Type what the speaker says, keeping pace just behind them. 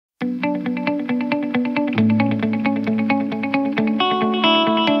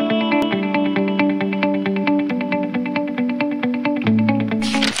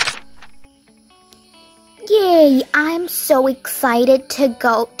so excited to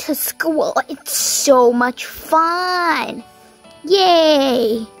go to school. It's so much fun.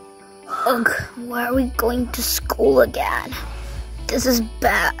 Yay! Ugh, why are we going to school again? This is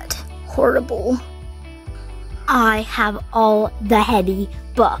bad. Horrible. I have all the heavy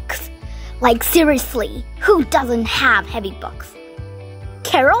books. Like seriously, who doesn't have heavy books?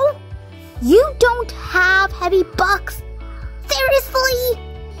 Carol? You don't have heavy books? Seriously?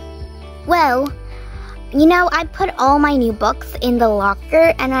 Well, you know, I put all my new books in the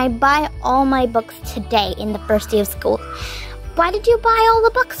locker and I buy all my books today in the first day of school. Why did you buy all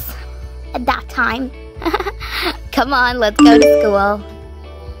the books at that time? Come on, let's go to school.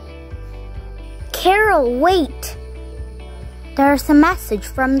 Carol, wait. There's a message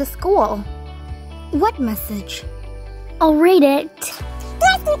from the school. What message? I'll read it.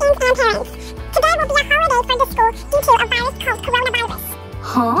 Dear students and parents, today will be a holiday for the school due to a virus called coronavirus.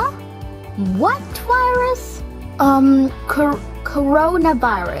 Huh? What virus?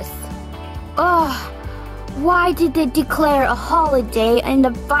 Coronavirus. Ugh, why did they declare a holiday on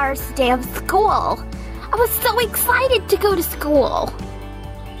the first day of school? I was so excited to go to school.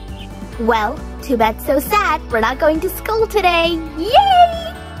 Well, too bad, so sad. We're not going to school today.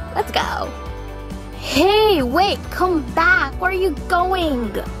 Yay! Let's go. Hey, wait, come back. Where are you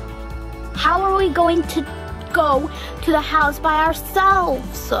going? How are we going to go to the house by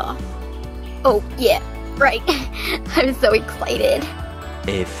ourselves? Oh, yeah, right. I'm so excited.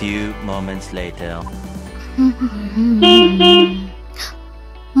 A few moments later.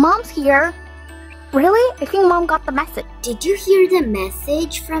 Mom's here. Really? I think Mom got the message. Did you hear the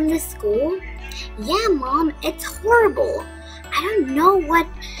message from the school? Yeah, Mom, it's horrible. I don't know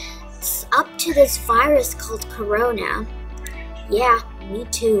what's up to this virus called Corona. Yeah, me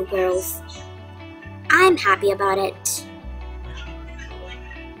too, girls. I'm happy about it.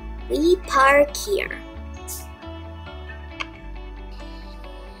 We park here.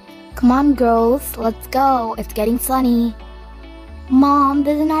 Come on, girls, let's go. It's getting sunny. Mom,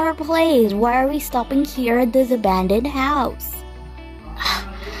 this is not our place. Why are we stopping here at this abandoned house?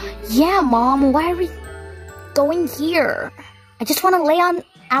 Yeah, Mom, why are we going here? I just want to lay on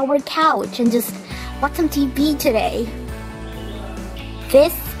our couch and just watch some TV today.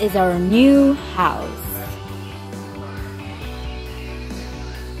 This is our new house.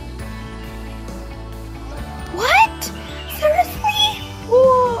 What? Seriously?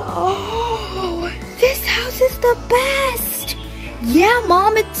 Whoa! This house is the best! Yeah,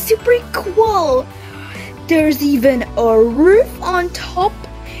 Mom, it's super cool. There's even a roof on top,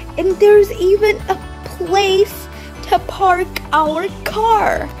 and there's even a place to park our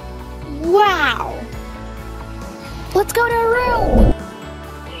car. Wow! Let's go to our room.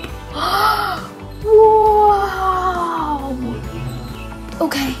 Wow!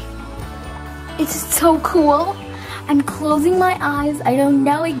 Okay. It's so cool. I'm closing my eyes. I don't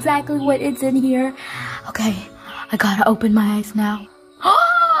know exactly what is in here. Okay. I gotta open my eyes now.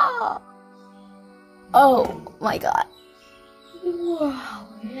 Oh my god. Wow.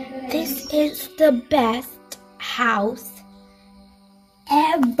 This is the best house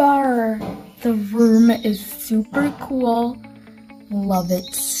ever. The room is super cool. Love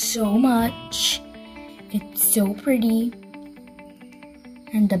it so much. It's so pretty.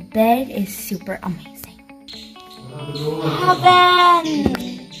 And the bed is super amazing.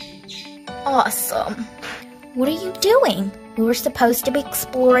 Heaven! Awesome. What are you doing? We were supposed to be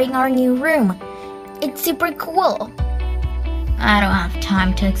exploring our new room. It's super cool. I don't have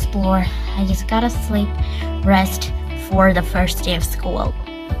time to explore. I just gotta sleep, rest for the first day of school.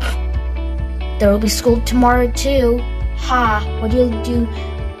 There will be school tomorrow too. Ha, what do you do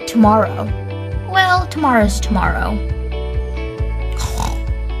tomorrow? Well, tomorrow's tomorrow.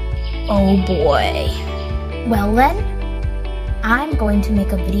 Oh boy. Well then, I'm going to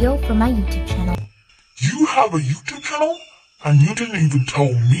make a video for my YouTube channel. You have a YouTube channel? And you didn't even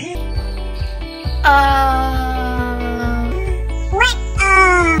tell me? What?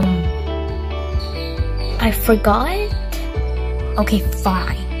 I forgot? Okay,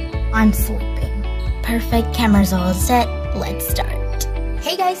 fine. I'm sleeping. Perfect, camera's all set. Let's start.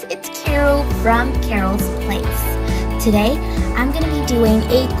 Hey guys, it's Carol from Carol's Place. Today, I'm gonna be doing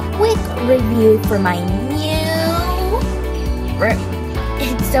a quick review for my new room.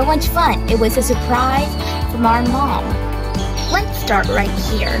 It's so much fun. It was a surprise from our mom. Let's start right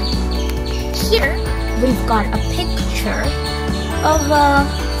here. Here, we've got a picture of a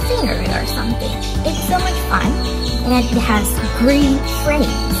scenery or something. It's so much fun, and it has green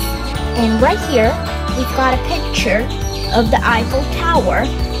frames. And right here, we've got a picture of the Eiffel Tower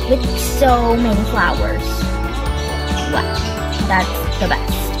with so many flowers. Wow, that's the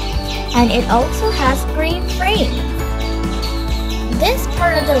best. And it also has green frames. This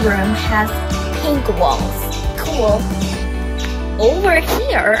part of the room has pink walls. Cool. Over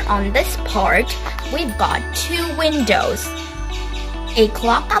here on this part, we've got 2 windows. A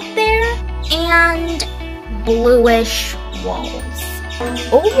clock up there and bluish walls.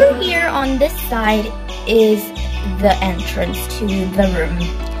 Over here on this side is the entrance to the room.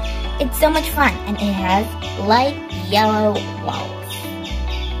 It's so much fun and it has light yellow walls.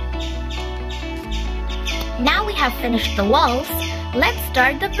 Now we have finished the walls, let's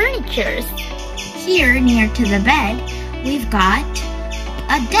start the furnitures. Here near to the bed, we've got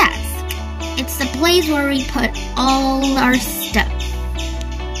a desk. It's the place where we put all our stuff.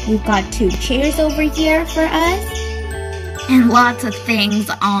 We've got 2 chairs over here for us and lots of things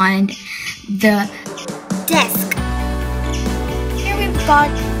on the desk. Here we've got,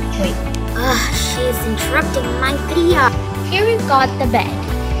 She's interrupting my video. Here we've got the bed.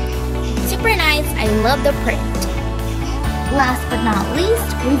 Super nice, I love the print. Last but not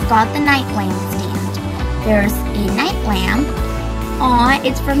least, we've got the night lamp stand. There's a night lamp.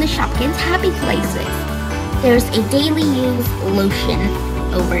 It's from the Shopkins Happy Places. There's a daily use lotion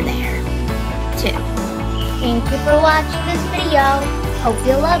over there, too. Thank you for watching this video. Hope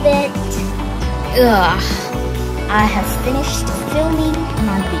you love it. I have finished filming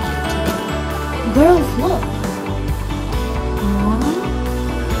my video today. Girls, look.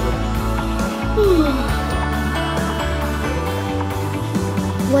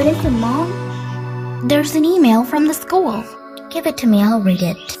 What is it, Mom? There's an email from the school. Give it to me, I'll read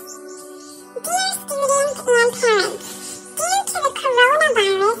it. Dear students and parents, due to the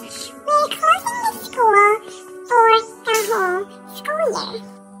coronavirus, we're closing the school for the whole school year.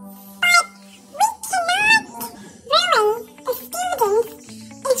 But we cannot ruin the students'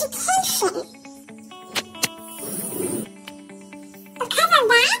 education. Because of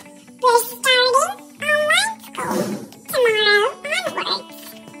that, we're starting online school tomorrow onwards.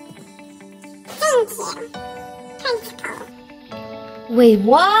 Thank you, Principal. Wait,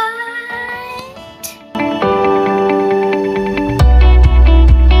 what?